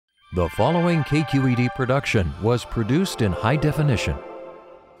The following KQED production was produced in high definition.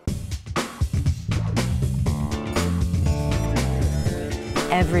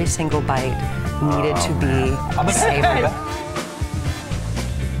 Every single bite needed to be savored.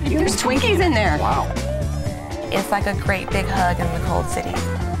 There's Twinkies in there. Wow. It's like a great big hug in the cold city.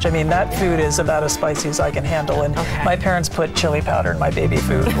 I mean, that food is about as spicy as I can handle, and my parents put chili powder in my baby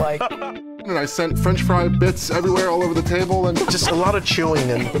food. Like, And I sent French fry bits everywhere, all over the table, and just a lot of chewing.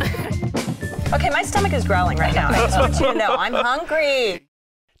 And Okay, my stomach is growling right now. I just want you to know I'm hungry.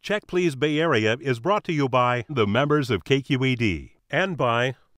 Check Please Bay Area is brought to you by the members of KQED and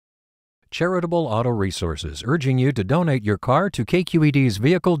by Charitable Auto Resources, urging you to donate your car to KQED's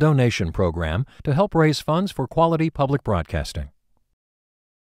Vehicle Donation Program to help raise funds for quality public broadcasting.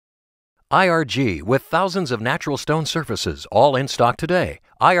 IRG, with thousands of natural stone surfaces, all in stock today.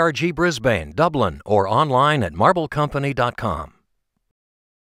 IRG Brisbane, Dublin, or online at marblecompany.com.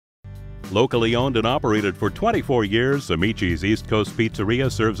 Locally owned and operated for 24 years, Amici's East Coast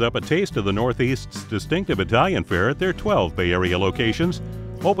Pizzeria serves up a taste of the Northeast's distinctive Italian fare at their 12 Bay Area locations.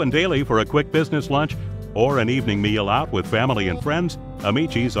 Open daily for a quick business lunch or an evening meal out with family and friends,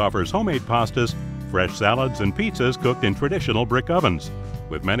 Amici's offers homemade pastas, fresh salads, and pizzas cooked in traditional brick ovens,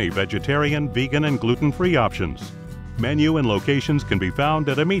 with many vegetarian, vegan, and gluten-free options. Menu and locations can be found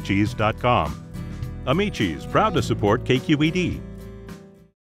at amicis.com. Amici's, proud to support KQED.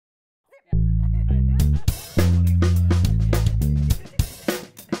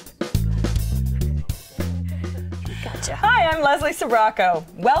 Hi, I'm Leslie Sbrocco.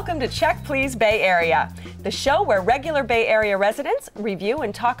 Welcome to Check Please Bay Area, the show where regular Bay Area residents review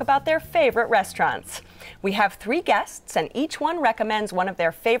and talk about their favorite restaurants. We have 3 guests, and each one recommends one of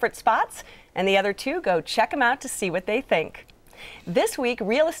their favorite spots, and the other 2 go check them out to see what they think. This week,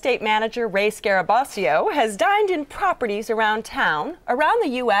 real estate manager Ray Scarabosio has dined in properties around town, around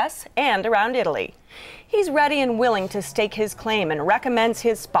the U.S., and around Italy. He's ready and willing to stake his claim and recommends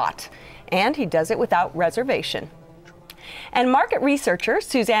his spot, and he does it without reservation. And market researcher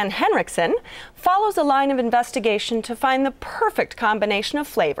Suzanne Henriksen follows a line of investigation to find the perfect combination of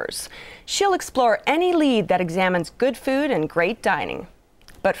flavors. She'll explore any lead that examines good food and great dining.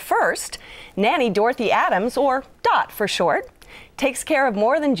 But first, Nanny Dorothy Adams, or Dot for short, takes care of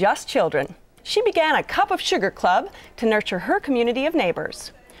more than just children. She began a Cup of Sugar Club to nurture her community of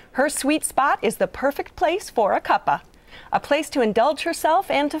neighbors. Her sweet spot is the perfect place for a cuppa, a place to indulge herself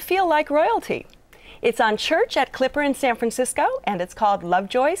and to feel like royalty. It's on Church at Clipper in San Francisco, and it's called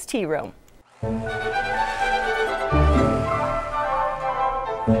Lovejoy's Tearoom.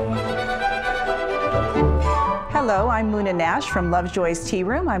 Hello, I'm Muna Nash from Lovejoy's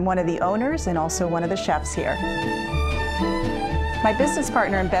Tearoom. I'm one of the owners and also one of the chefs here. My business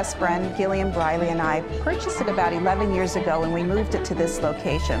partner and best friend, Gillian Briley, and I purchased it about 11 years ago, and we moved it to this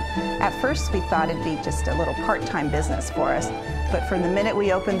location. At first, we thought it'd be just a little part-time business for us, but from the minute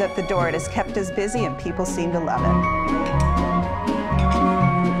we opened up the door, it has kept us busy, and people seem to love it.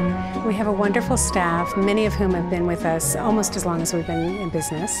 We have a wonderful staff, many of whom have been with us almost as long as we've been in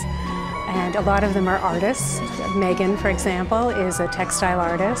business. And a lot of them are artists. Megan, for example, is a textile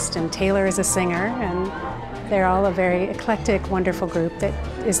artist, and Taylor is a singer, and they're all a very eclectic, wonderful group that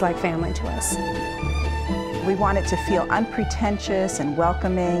is like family to us. We want it to feel unpretentious and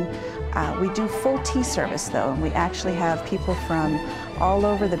welcoming. We do full tea service though, and we actually have people from all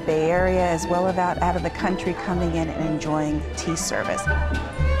over the Bay Area as well as out of the country coming in and enjoying tea service.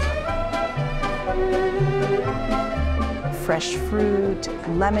 Fresh fruit,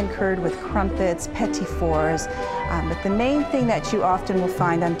 lemon curd with crumpets, petit fours. But the main thing that you often will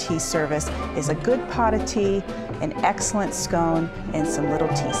find on tea service is a good pot of tea, an excellent scone, and some little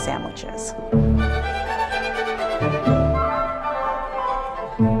tea sandwiches.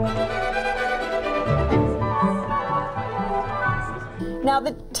 Now,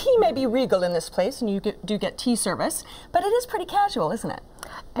 the tea may be regal in this place, and you do get tea service, but it is pretty casual, isn't it?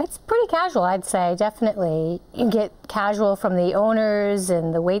 It's pretty casual, I'd say, definitely. You get casual from the owners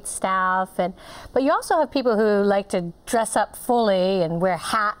and the wait staff, but you also have people who like to dress up fully and wear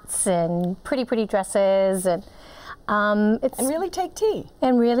hats and pretty dresses, and really take tea.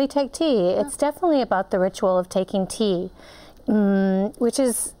 And really take tea. Yeah. It's definitely about the ritual of taking tea, which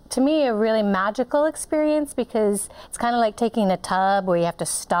is, to me, a really magical experience, because it's kind of like taking a tub where you have to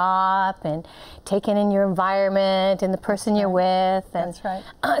stop and take in your environment and the person you're with. And, that's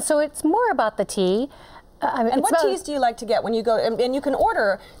right. So it's more about the tea. And what teas do you like to get when you go? And you can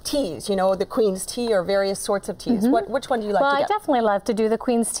order teas, you know, the Queen's tea or various sorts of teas. Which one do you like to get? Well, I definitely love to do the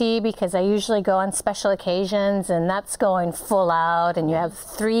Queen's tea, because I usually go on special occasions, and that's going full out, and you have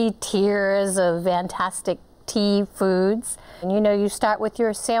 3 tiers of fantastic tea foods. And you know, you start with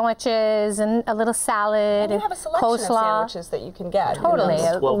your sandwiches and a little salad. And you have a selection coleslaw. of sandwiches that you can get. Totally, You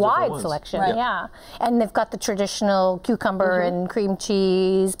know, a 12 wide different ones. selection, Right. yeah. And they've got the traditional cucumber and cream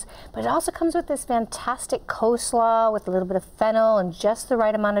cheese, but it also comes with this fantastic coleslaw with a little bit of fennel and just the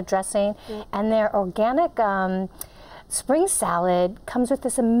right amount of dressing. And their organic spring salad comes with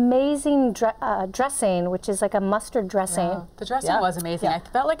this amazing dressing, which is like a mustard dressing. Wow. The dressing was amazing. I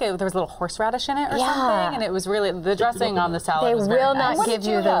felt like there was a little horseradish in it or something, and it was really, the dressing on the salad They was very will nice. not give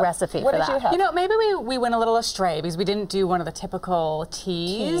you the recipe What for did that. you have? You know, maybe we went a little astray because we didn't do one of the typical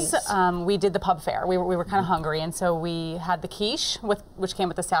teas. We did the pub fare. We were kind of hungry, and so we had the quiche, which came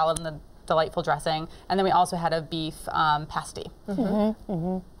with the salad and the delightful dressing, and then we also had a beef pasty.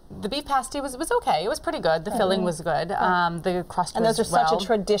 The beef pasty was okay. It was pretty good. The filling was good. The crust And was those are such a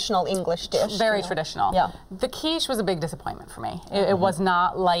traditional English dish. very you know. traditional. Yeah. The quiche was a big disappointment for me. It was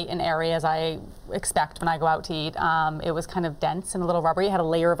not light and airy as I expect when I go out to eat. It was kind of dense and a little rubbery. It had a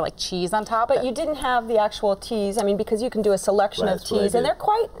layer of like cheese on top. But you didn't have the actual teas. I mean, because you can do a selection Right, of that's what I teas, and did. they're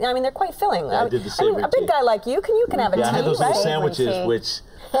quite. I mean, they're quite filling. I did the savory a big tea. guy like you can have a tea, I had those right? little sandwiches, which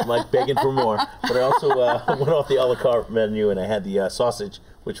I'm like begging for more. But I also went off the a la carte menu, and I had the sausage,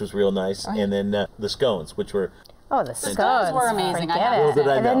 which was real nice, and then the scones, which were Oh, the scones were amazing. Forget I it. Little did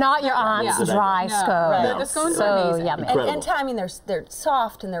I And they're know. not your aunt's Little did I dry know. scones. No. The scones were so amazing. yummy. Incredible. And I mean, they're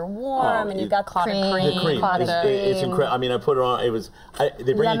soft and they're warm, and you've got clotted cream. cream. the cream. Clotted It's cream. incredible. I mean, I put it on. It was they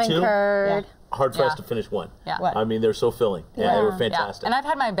bring Lemon you two. curd. Hard for us Yeah. to finish one. Yeah. What? I mean, they're so filling. Yeah, they were fantastic. And I've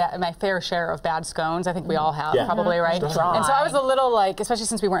had my fair share of bad scones. I think we all have, Yeah. probably, right? Dry. And so I was a little like, especially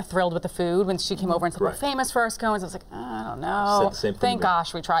since we weren't thrilled with the food, when she came over and said, we're Correct. famous for our scones, I was like, I don't know. Said the same thing Thank to me.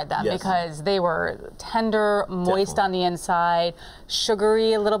 gosh we tried them Yes. because they were tender, moist Definitely. on the inside,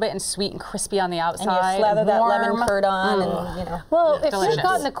 sugary a little bit, and sweet and crispy on the and outside. you slather that lemon warm. curd on, and you know. Well, Yeah. if Delicious. you've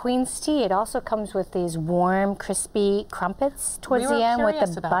gotten the Queen's tea, it also comes with these warm, crispy crumpets towards We were the end with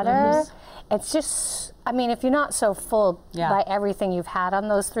curious the about butter. those. It's just, I mean, if you're not so full Yeah. by everything you've had on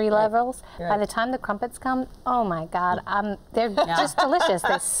those three levels, by Right. the time the crumpets come, oh my God, they're just delicious.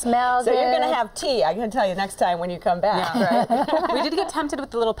 They smell So good. you're going to have tea. I'm going to tell you next time when you come back, right? We did get tempted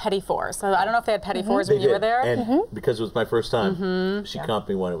with the little petit fours. So I don't know if they had petit fours They when you did. were there. And because it was my first time, she comped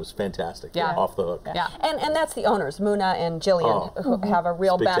me one. It was fantastic. Yeah. Off the hook. Yeah. And that's the owners, Muna and Jillian, who have a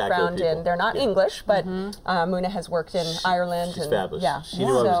real Spectacular background in. people. They're not Yeah. English, but Muna has worked in Ireland. She's and, fabulous. Yeah.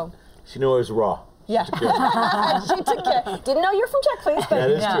 She knew I was raw. Yeah. She took care. Didn't know you're from Czech, please, but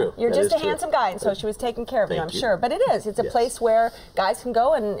That is true. you're That just is a true. handsome guy, and so she was taking care of you, Thank I'm you. sure. But it is. It's a Yes. place where guys can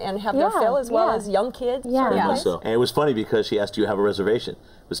go and have their Yeah, fill as well yeah. as young kids. Yeah. sort of Yeah. place. So, and it was funny because she asked, "Do you have a reservation?"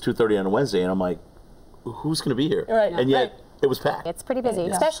 It was 2:30 on a Wednesday, and I'm like, "Who's going to be here?" Right. And yet Right. it was packed. It's pretty busy,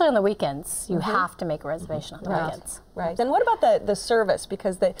 especially on the weekends. You have to make a reservation on the weekends. Right. And what about the service?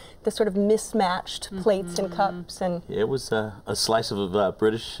 Because the sort of mismatched plates and cups and It was a slice of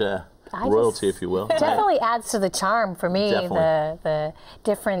British I royalty, just- if you will. Definitely adds to the charm for me. Definitely. The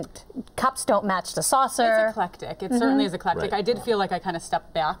different cups don't match the saucer. It's eclectic. It certainly is eclectic. Right. I did feel like I kind of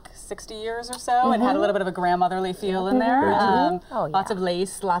stepped back 60 years or so and had a little bit of a grandmotherly feel in there. Oh, Lots yeah. of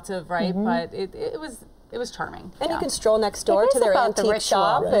lace, lots of but it was charming. And Yeah. you can stroll next door is to their about the antique ritual.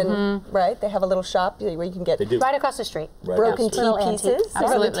 shop, and they have a little shop where you can get They do. Right across the street. Right broken across the tea Little antique. pieces for the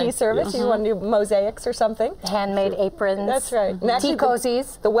Absolutely. tea service. You want to do mosaics or something. Handmade aprons. That's right. And actually, Tea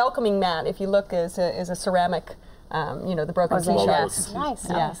cozies. The welcoming mat, if you look, is a ceramic. The broken tea Mosaic. shells. Nice,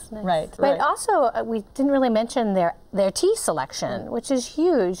 Yeah. nice, nice. Right. But also, we didn't really mention their tea selection, which is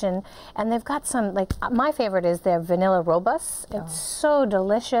huge, and they've got some, like, my favorite is their vanilla robust. It's so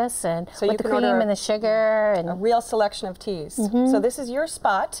delicious, and So you with the can cream order and the sugar. A real selection of teas. So this is your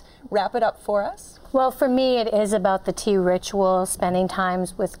spot. Wrap it up for us. Well, for me, it is about the tea ritual, spending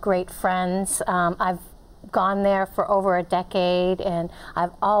times with great friends. I've gone there for over a decade, and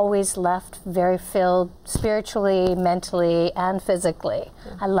I've always left very filled spiritually, mentally, and physically.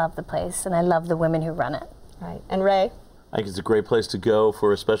 I love the place, and I love the women who run it. Right. And Ray? I think it's a great place to go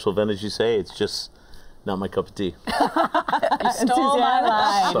for a special event, as you say. It's just not my cup of tea. You stole my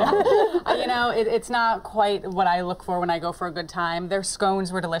line. So, It's not quite what I look for when I go for a good time. Their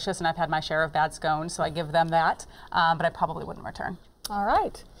scones were delicious, and I've had my share of bad scones, so I give them that. But I probably wouldn't return. All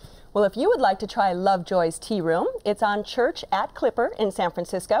right. Well, if you would like to try Lovejoy's Tea Room, it's on Church at Clipper in San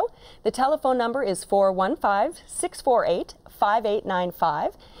Francisco. The telephone number is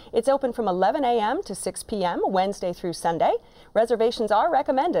 415-648-5895. It's open from 11 a.m. to 6 p.m. Wednesday through Sunday. Reservations are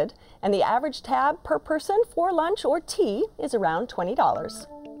recommended, and the average tab per person for lunch or tea is around $20.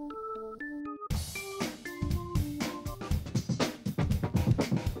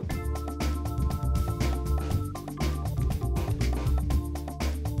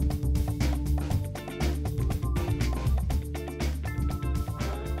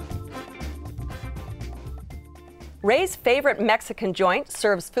 Ray's favorite Mexican joint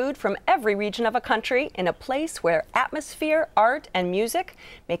serves food from every region of a country in a place where atmosphere, art, and music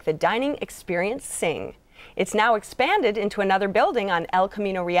make the dining experience sing. It's now expanded into another building on El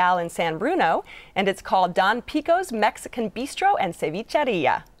Camino Real in San Bruno, and it's called Don Pico's Mexican Bistro and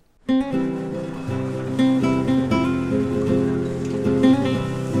Cevicheria.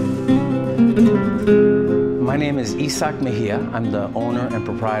 My name is Isaac Mejia. I'm the owner and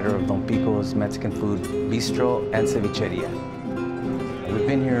proprietor of Don Pico's Mexican Food Bistro and Cevicheria. We've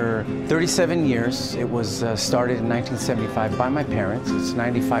been here 37 years. It was started in 1975 by my parents. It's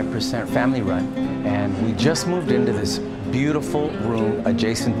 95% family run. And we just moved into this beautiful room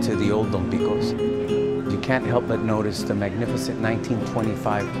adjacent to the old Don Pico's. You can't help but notice the magnificent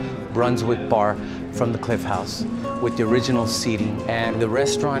 1925 Brunswick bar from the Cliff House with the original seating. And the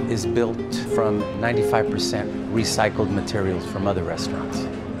restaurant is built from 95% recycled materials from other restaurants.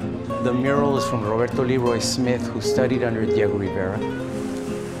 The mural is from Roberto Leroy Smith, who studied under Diego Rivera.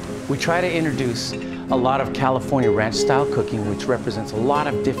 We try to introduce a lot of California ranch-style cooking, which represents a lot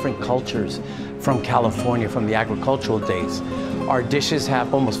of different cultures from California, from the agricultural days. Our dishes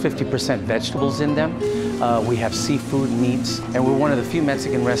have almost 50% vegetables in them. We have seafood, meats, and we're one of the few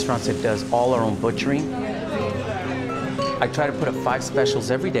Mexican restaurants that does all our own butchering. I try to put up 5 specials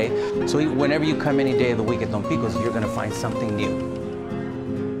every day, so whenever you come any day of the week at Don Pico's, you're going to find something new.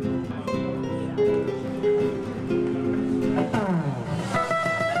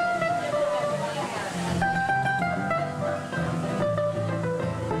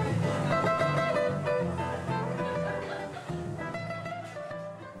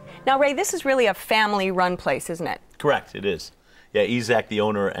 Now, Ray, this is really a family-run place, isn't it? Correct, it is. Yeah, Isaac, the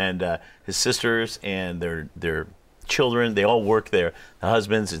owner, and his sisters and their children, they all work there. The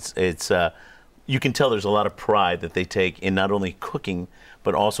husbands, you can tell there's a lot of pride that they take in not only cooking,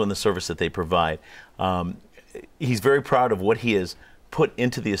 but also in the service that they provide. He's very proud of what he has put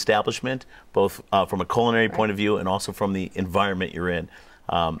into the establishment, both from a culinary point of view and also from the environment you're in.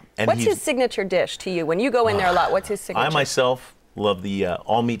 And what's his signature dish to you? When you go in there a lot, what's his signature? I myself love the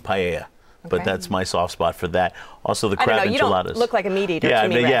all-meat paella. But that's my soft spot for that. Also, the crab enchiladas. You don't look like a meat eater. Yeah, to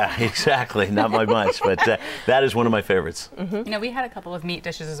me, yeah, exactly. Not by much, but that is one of my favorites. You know, we had a couple of meat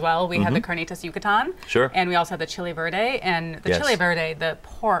dishes as well. We had the carnitas Yucatan. Sure. And we also had the chili verde. And the chili verde, the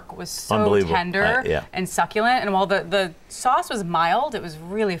pork was so tender and succulent. And while the sauce was mild, it was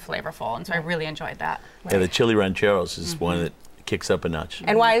really flavorful. And so I really enjoyed that. Yeah, the chili rancheros is one that kicks up a notch.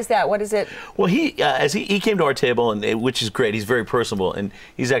 And why is that? What is it? Well, as he came to our table, and which is great. He's very personable, and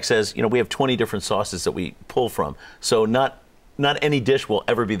Isaac says, you know, we have 20 different sauces that we pull from, so not any dish will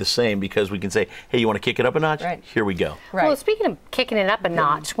ever be the same, because we can say, hey, you want to kick it up a notch? Right. Here we go. Right. Well, speaking of kicking it up a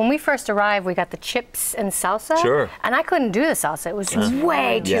notch, when we first arrived, we got the chips and salsa. Sure. And I couldn't do the salsa. It was just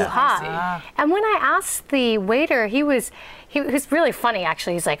way too hot. And when I asked the waiter, he was really funny,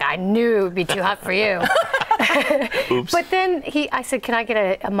 actually. He's like, I knew it would be too hot for you. Oops. But then I said, can I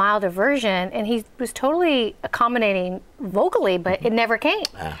get a milder version? And he was totally accommodating vocally, but it never came.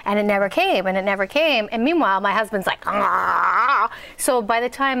 And it never came, and it never came. And meanwhile, my husband's like, ah. So by the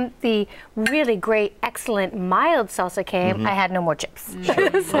time the really great, excellent, mild salsa came, I had no more chips. Sure.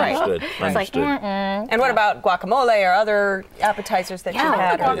 Understood. It's like, And what about guacamole or other appetizers that you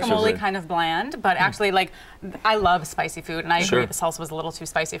had? The guacamole kind of bland, but actually, like, I love spicy food, and I agree the salsa was a little too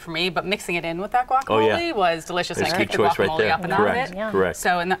spicy for me, but mixing it in with that guacamole was delicious. And I kicked the guacamole up and out of it. Correct.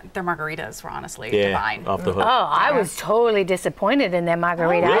 So, and their margaritas were honestly divine. Off the hook. Oh, I was totally disappointed in their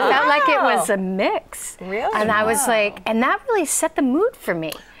margarita. Really? I felt like it was a mix. Really? And I was like, and that really set the mood for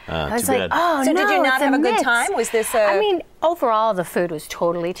me. I was like, oh, so no, did you not it's have a good mix. time? Was this I mean, overall, the food was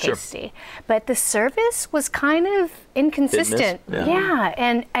totally tasty. But the service was kind of inconsistent. Yeah.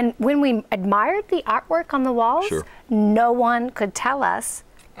 And when we admired the artwork on the walls, no one could tell us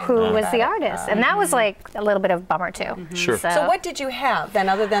who was the artist, and that was like a little bit of a bummer too. Sure. So what did you have then,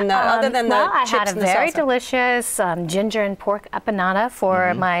 other than the I chips had a and the very salsa? delicious ginger and pork empanada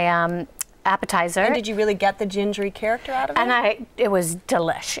for my appetizer. And did you really get the gingery character out of it? And it was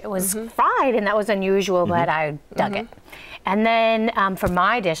delish. It was fried, and that was unusual, but I dug it. And then for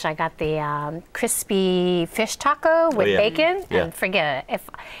my dish, I got the crispy fish taco with bacon. And forget it.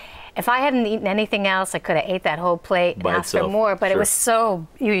 If I hadn't eaten anything else, I could have ate that whole plate and asked for more, but it was so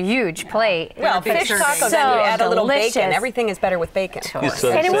huge plate. Well, fish taco, then you add a little bacon. Everything is better with bacon.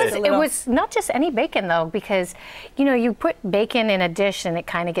 And it was not just any bacon, though, because, you know, you put bacon in a dish and it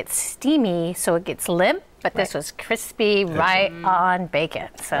kind of gets steamy, so it gets limp. But this was crispy, right on bacon.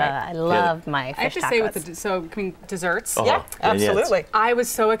 So I love my fish tacos. I have to say, with desserts. Yeah, absolutely. I was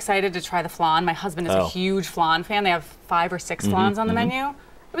so excited to try the flan. My husband is a huge flan fan. They have 5 or 6 flans on the menu.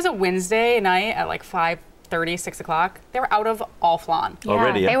 It was a Wednesday night at like 5 5:30, 6 o'clock, they were out of all flan.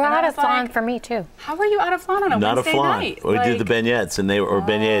 Already, yeah. They were out of like, flan for me too. How are you out of flan on a Not Wednesday a flan. night? We did the beignets, and they were, or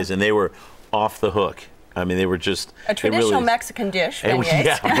beignets, and they were off the hook. I mean, they were just a traditional Mexican dish. Beignets.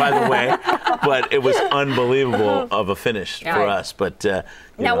 Yeah, by the way, but it was unbelievable of a finish for us. But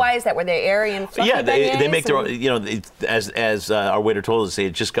now, why is that? Were they airy and fluffy? Yeah, they make their own. You know, as our waiter told us, they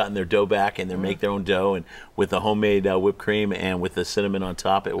had just gotten their dough back, and they make their own dough, and with the homemade whipped cream and with the cinnamon on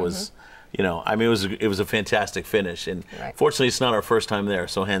top, it was. You know, I mean, it was a fantastic finish, and fortunately, it's not our first time there.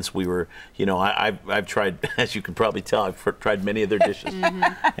 So hence, we were, you know, I've tried, as you can probably tell, I've tried many of their dishes, and never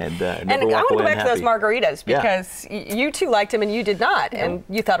walk away I want to go back unhappy. to those margaritas because you two liked them and you did not, and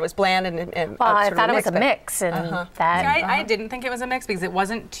you thought it was bland and well, I thought it was a mix, and that. I didn't think it was a mix because it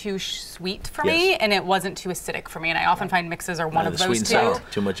wasn't too sweet for me, and it wasn't too acidic for me. And I often find mixes are one of those sweet and two. sour,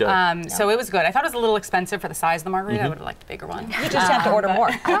 too much of. So it was good. I thought it was a little expensive for the size of the margarita. I would have liked a bigger one. You just have to order more.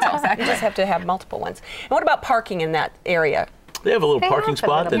 You just have to have multiple ones. And what about parking in that area? They have a little parking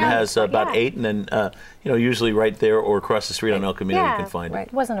spot that has about 8, and then you know, usually right there or across the street on El Camino you can find it.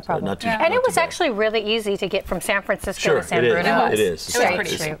 It wasn't a problem. Not too, and it was actually really easy to get from San Francisco to San Bruno. It is.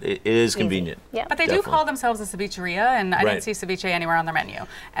 It is convenient. Yeah. But they do call themselves a cevicheria, and I didn't see ceviche anywhere on their menu.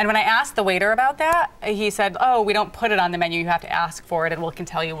 And when I asked the waiter about that, he said, "Oh, we don't put it on the menu. You have to ask for it, and we can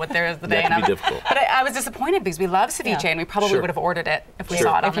tell you what there is the day." That can be difficult. But I was disappointed because we love ceviche, and we probably would have ordered it if we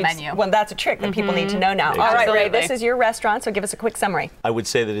saw it on the menu. Well, that's a trick that people need to know now. Exactly. All right, Ray, this is your restaurant, so give us a quick summary. I would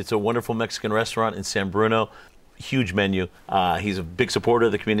say that it's a wonderful Mexican restaurant in San Bruno. Huge menu. He's a big supporter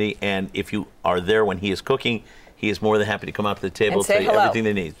of the community, and if you are there when he is cooking, he is more than happy to come out to the table and tell you everything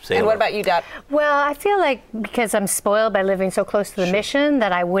they need. And what about you, Dot? Well, I feel like because I'm spoiled by living so close to the mission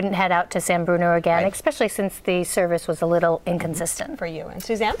that I wouldn't head out to San Bruno again, especially since the service was a little inconsistent. For you. And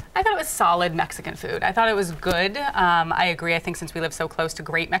Suzanne? I thought it was solid Mexican food. I thought it was good. I agree. I think since we live so close to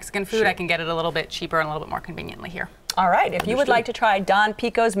great Mexican food, I can get it a little bit cheaper and a little bit more conveniently here. All right, if you would like to try Don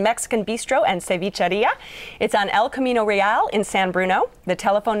Pico's Mexican Bistro and Cevicheria, it's on El Camino Real in San Bruno. The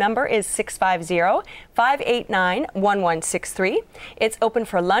telephone number is 650-589-1163. It's open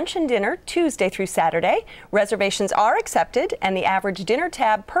for lunch and dinner Tuesday through Saturday. Reservations are accepted, and the average dinner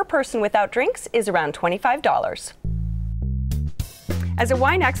tab per person without drinks is around $25. As a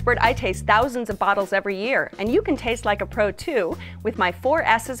wine expert, I taste thousands of bottles every year, and you can taste like a pro too with my 4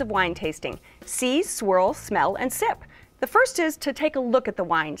 S's of wine tasting: see, swirl, smell, and sip. The first is to take a look at the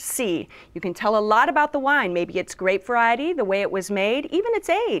wine. See. You can tell a lot about the wine. Maybe its grape variety, the way it was made, even its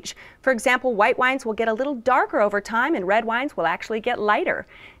age. For example, white wines will get a little darker over time, and red wines will actually get lighter.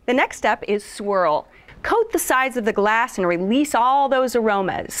 The next step is swirl. Coat the sides of the glass and release all those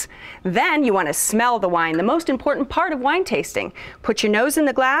aromas. Then you want to smell the wine, the most important part of wine tasting. Put your nose in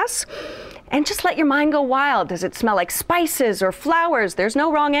the glass and just let your mind go wild. Does it smell like spices or flowers? There's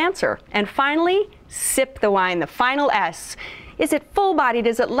no wrong answer. And finally, sip the wine, the final S. Is it full-bodied?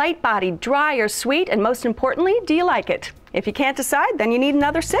 Is it light-bodied, dry or sweet? And most importantly, do you like it? If you can't decide, then you need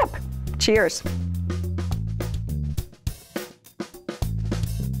another sip. Cheers.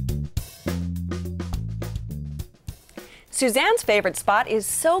 Suzanne's favorite spot is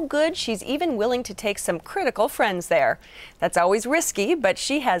so good she's even willing to take some critical friends there. That's always risky, but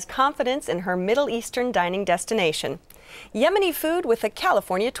she has confidence in her Middle Eastern dining destination. Yemeni food with a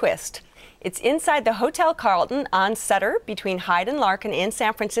California twist. It's inside the Hotel Carlton on Sutter between Hyde and Larkin in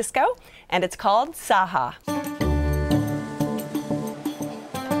San Francisco, and it's called Saha.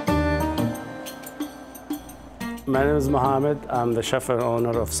 My name is Mohammed. I'm the chef and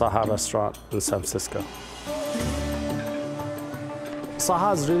owner of Saha restaurant in San Francisco.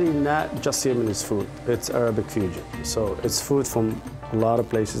 Saha is really not just Yemeni food, it's Arabic fusion. So it's food from a lot of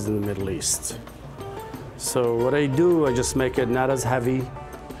places in the Middle East. So what I do, I just make it not as heavy,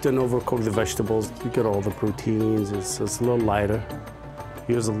 don't overcook the vegetables, you get all the proteins, it's a little lighter.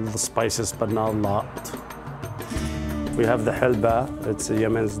 Use a little spices, but not a lot. We have the helba, it's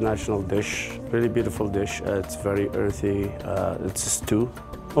Yemen's national dish, really beautiful dish. It's very earthy, it's a stew.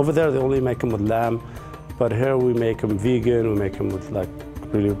 Over there they only make them with lamb. But here we make them vegan, we make them with like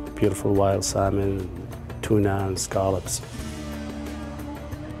really beautiful wild salmon, tuna and scallops.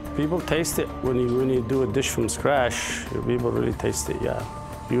 People taste it when you do a dish from scratch, people really taste it, yeah.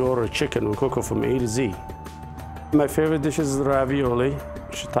 You order chicken, we cook it from A to Z. My favorite dish is the ravioli.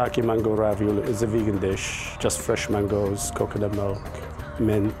 Shiitake mango ravioli is a vegan dish, just fresh mangoes, coconut milk,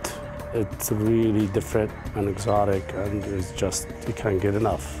 mint. It's really different and exotic, and it's just, you can't get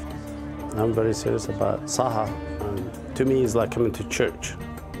enough. I'm very serious about Saha. To me, it's like coming to church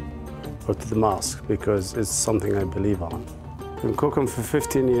or to the mosque because it's something I believe on. I've been cooking for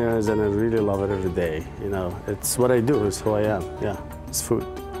 15 years and I really love it every day. You know, it's what I do, it's who I am. Yeah, it's food.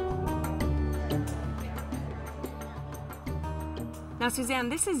 Now, Suzanne,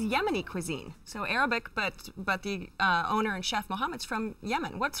 this is Yemeni cuisine, so Arabic, but the owner and chef Mohammed's from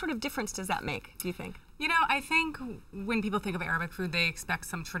Yemen. What sort of difference does that make, do you think? You know, I think when people think of Arabic food, they expect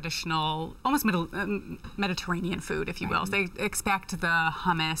some traditional, almost Mediterranean food, if you will. So they expect the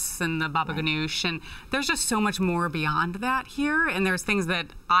hummus and the baba ganoush, and there's just so much more beyond that here, and there's things that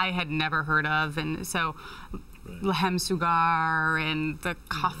I had never heard of, and so lahem sugar and the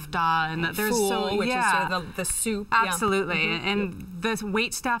kafta, and there's Fool, which is sort of the soup. Absolutely, and the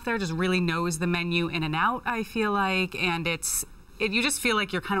wait staff there just really knows the menu in and out, I feel like, and you just feel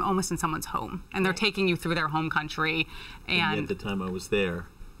like you're kind of almost in someone's home, and they're taking you through their home country. And at the time I was there,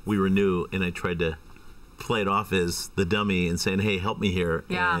 we were new, and I tried to play it off as the dummy and saying, "Hey, help me here."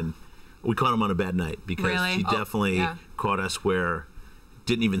 Yeah. And we caught him on a bad night because she definitely caught us where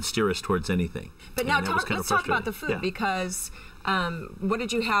didn't even steer us towards anything. But now let's talk about the food because what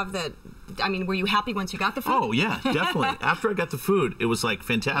did you have that? I mean, were you happy once you got the food? Oh yeah, definitely. After I got the food, it was like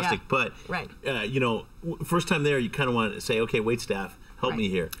fantastic. But you know, first time there, you kind of want to say, okay, wait staff, help me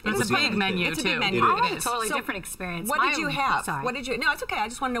here. It's a big menu it's too. A big menu. It is. Totally different experience. What did you have? Sorry. What did you? No, it's okay. I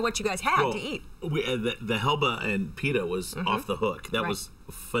just want to know what you guys had to eat. The helba and pita was off the hook. That was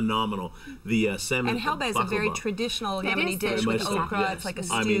phenomenal. The salmon and helba is a very traditional Yemeni dish with okra. It's like a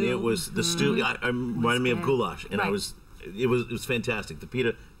stew. I mean, it was the stew. It reminded me of goulash, and it was fantastic. The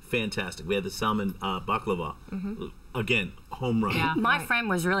pita, fantastic. We had the salmon baklava. Again, home run. Yeah. My friend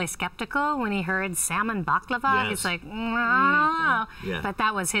was really skeptical when he heard salmon baklava. He's like, I don't know. But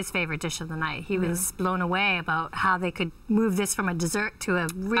that was his favorite dish of the night. He was blown away about how they could move this from a dessert to a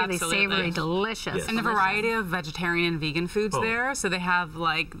really savory, delicious. And the variety of vegetarian and vegan foods there. So they have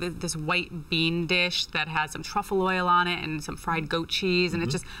like this white bean dish that has some truffle oil on it and some fried goat cheese, and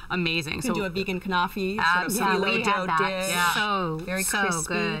it's just amazing. You can do a vegan kanafi. Absolutely. We had that. Dish. So, very so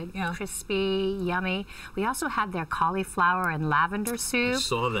good. Crispy, yummy. We also had their cauliflower and lavender soup. I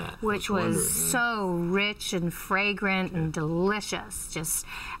saw that. Which was so rich and fragrant and delicious. Just,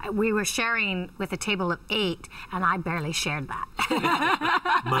 we were sharing with a table of 8, and I barely shared that.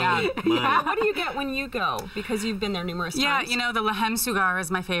 What do you get when you go? Because you've been there numerous times. Yeah, you know, the lahem sugar is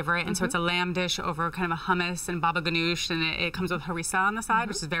my favorite, and so it's a lamb dish over kind of a hummus and baba ganoush, and it comes with harissa on the side,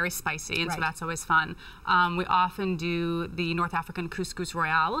 which is very spicy, and so that's always fun. We often do the North African couscous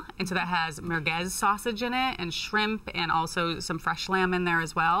royale, and so that has merguez sausage in it, and shrimp, and also some fresh lamb in there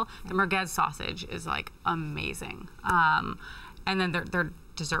as well. The merguez sausage is like amazing. And then their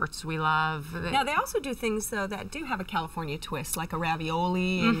desserts we love. Now they also do things though that do have a California twist, like a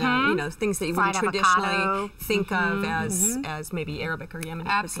ravioli and you know, things that you wouldn't traditionally think of as maybe Arabic or Yemeni.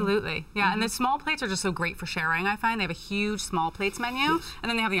 Absolutely, yeah. And the small plates are just so great for sharing. I find they have a huge small plates menu, and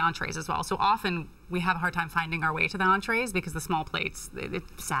then they have the entrees as well. So often we have a hard time finding our way to the entrees because the small plates,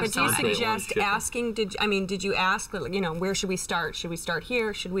 it's But do you suggest asking? Did you ask? You know, where should we start? Should we start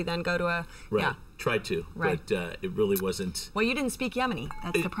here? Should we then go to a? Yeah. Tried to, but it really wasn't. Well, you didn't speak Yemeni.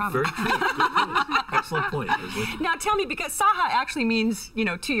 That's the problem. Very true. Excellent point. Now tell me, because Saha actually means, you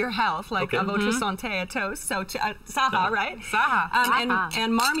know, to your health, like a votre santé, a toast. So Saha, right? Saha.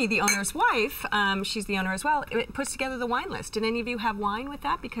 And Marmy, the owner's wife, she's the owner as well, it puts together the wine list. Did any of you have wine with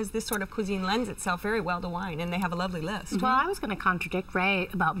that? Because this sort of cuisine lends itself very well to wine, and they have a lovely list. Well, I was going to contradict Ray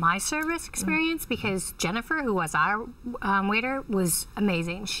about my service experience because Jennifer, who was our waiter, was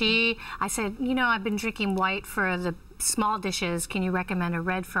amazing. I said, you know, I've been drinking white for the small dishes. Can you recommend a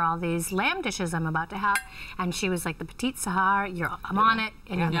red for all these lamb dishes I'm about to have? And she was like, the petite Sahar, I'm on it,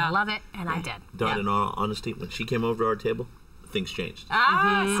 and you're going to love it, and I did. Dawn, in all honesty, when she came over to our table, things changed. See?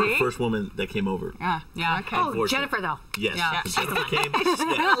 The first woman that came over. Okay. Oh, Jennifer, though. Yes. Yeah. Jennifer came.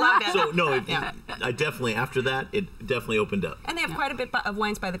 I love it. So, no, I definitely, after that, it definitely opened up. And they have quite a bit of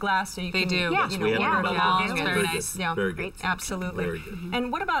wines by the glass, so you can do. Yes, we had order along. Very nice. Very good. Absolutely. Very good.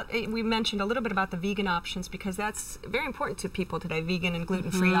 And what about, we mentioned a little bit about the vegan options, because that's very important to people today, vegan and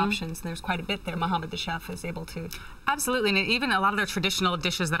gluten-free options. And there's quite a bit there. Mohammed, the chef, is able to. Absolutely. And even a lot of their traditional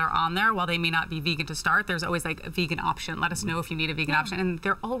dishes that are on there, while they may not be vegan to start, there's always like a vegan option. Let us know if you need a vegan option. And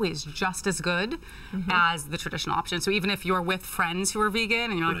they're always just as good as the traditional option. So even if you're with friends who are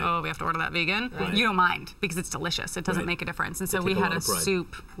vegan and you're like, oh, we have to order that vegan, you don't mind because it's delicious. It doesn't make a difference. And so we had a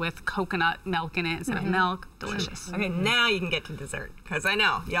soup with coconut milk in it instead of milk. Delicious. Okay, now you can get to dessert, because I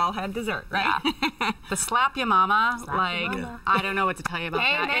know y'all had dessert, right? Yeah. The slap ya mama, I don't know what to tell you about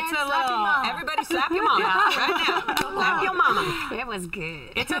that. Man, it's a little. Everybody slap your mama right now. Slap your mama. It was good.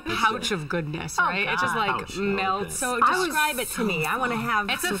 It's a pouch of goodness, right? It just like melts. So I was Describe it to me. I want to have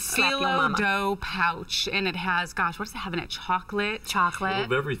It's some a slap your phyllo mama. dough pouch, and it has, gosh, what does it have in it? Chocolate. A little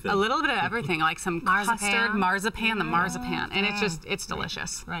of everything. A little bit of everything, like some custard, marzipan, and it's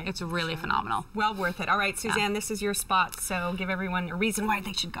delicious. Right. It's really phenomenal. Well worth it. All right, Suzanne, this is your spot, so give everyone a reason why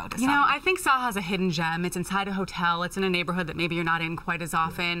they should go to Saha. You know, I think Saha is a hidden gem. It's inside a hotel. It's in a neighborhood that maybe you're not in quite as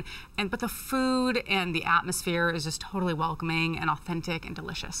often, but the food and the atmosphere is just totally welcoming and authentic and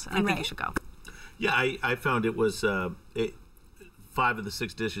delicious. And I think you should go. Yeah, I found it was 5 of the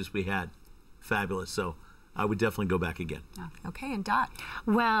 6 dishes we had fabulous. So I would definitely go back again. Okay, and Dot?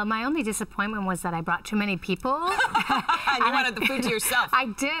 Well, my only disappointment was that I brought too many people. And you wanted the food to yourself. I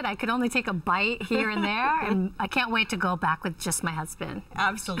did. I could only take a bite here and there, and I can't wait to go back with just my husband.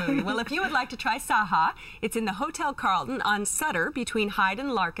 Absolutely. Well, if you would like to try Saha, it's in the Hotel Carlton on Sutter between Hyde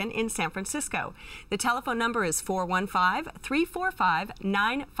and Larkin in San Francisco. The telephone number is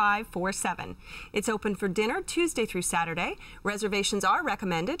 415-345-9547. It's open for dinner Tuesday through Saturday. Reservations are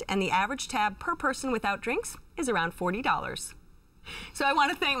recommended, and the average tab per person without drinks is around $40. So I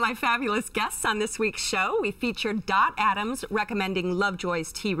want to thank my fabulous guests on this week's show. We featured Dot Adams recommending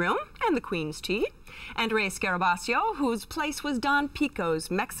Lovejoy's Tearoom and the Queen's Tea, Andrea Scarabasio, whose place was Don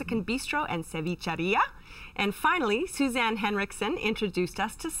Pico's Mexican Bistro and Cevicheria, and finally, Suzanne Henriksen introduced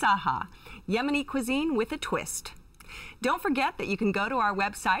us to Saha, Yemeni cuisine with a twist. Don't forget that you can go to our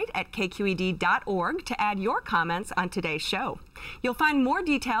website at kqed.org to add your comments on today's show. You'll find more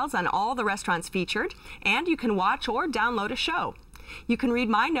details on all the restaurants featured, and you can watch or download a show. You can read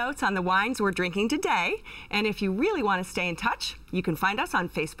my notes on the wines we're drinking today, and if you really want to stay in touch, you can find us on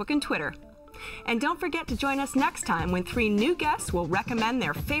Facebook and Twitter. And don't forget to join us next time when 3 new guests will recommend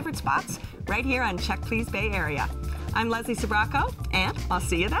their favorite spots right here on Check Please Bay Area. I'm Leslie Sbrocco, and I'll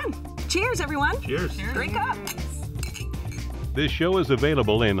see you then. Cheers, everyone. Cheers. Drink up. This show is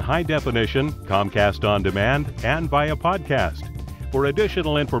available in high definition, Comcast On Demand, and via podcast. For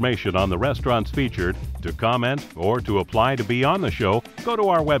additional information on the restaurants featured, to comment, or to apply to be on the show, go to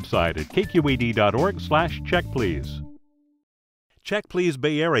our website at kqed.org/checkplease. Check Please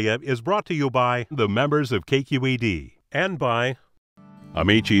Bay Area is brought to you by the members of KQED and by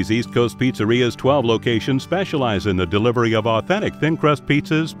Amici's East Coast Pizzeria's 12 locations specialize in the delivery of authentic thin crust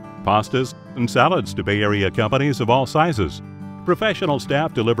pizzas, pastas, and salads to Bay Area companies of all sizes. Professional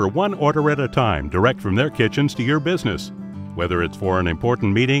staff deliver one order at a time direct from their kitchens to your business. Whether it's for an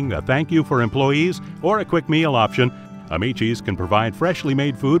important meeting, a thank you for employees, or a quick meal option, Amici's can provide freshly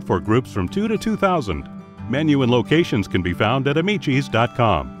made food for groups from 2 to 2,000. Menu and locations can be found at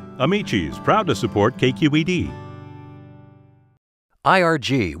amicis.com. Amici's, proud to support KQED.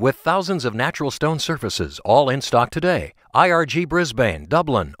 IRG, with thousands of natural stone surfaces, all in stock today. IRG Brisbane,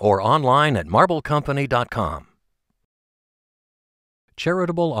 Dublin, or online at marblecompany.com.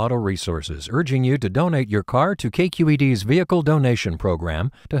 Charitable Auto Resources, urging you to donate your car to KQED's Vehicle Donation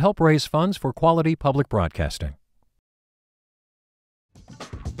Program to help raise funds for quality public broadcasting.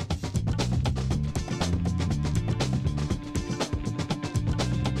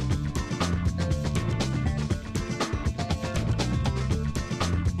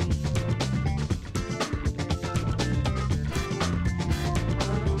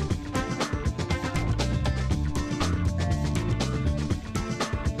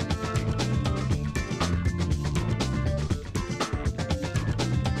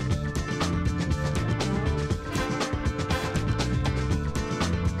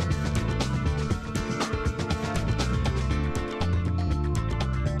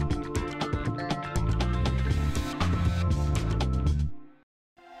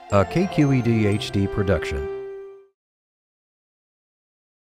 A KQED HD production.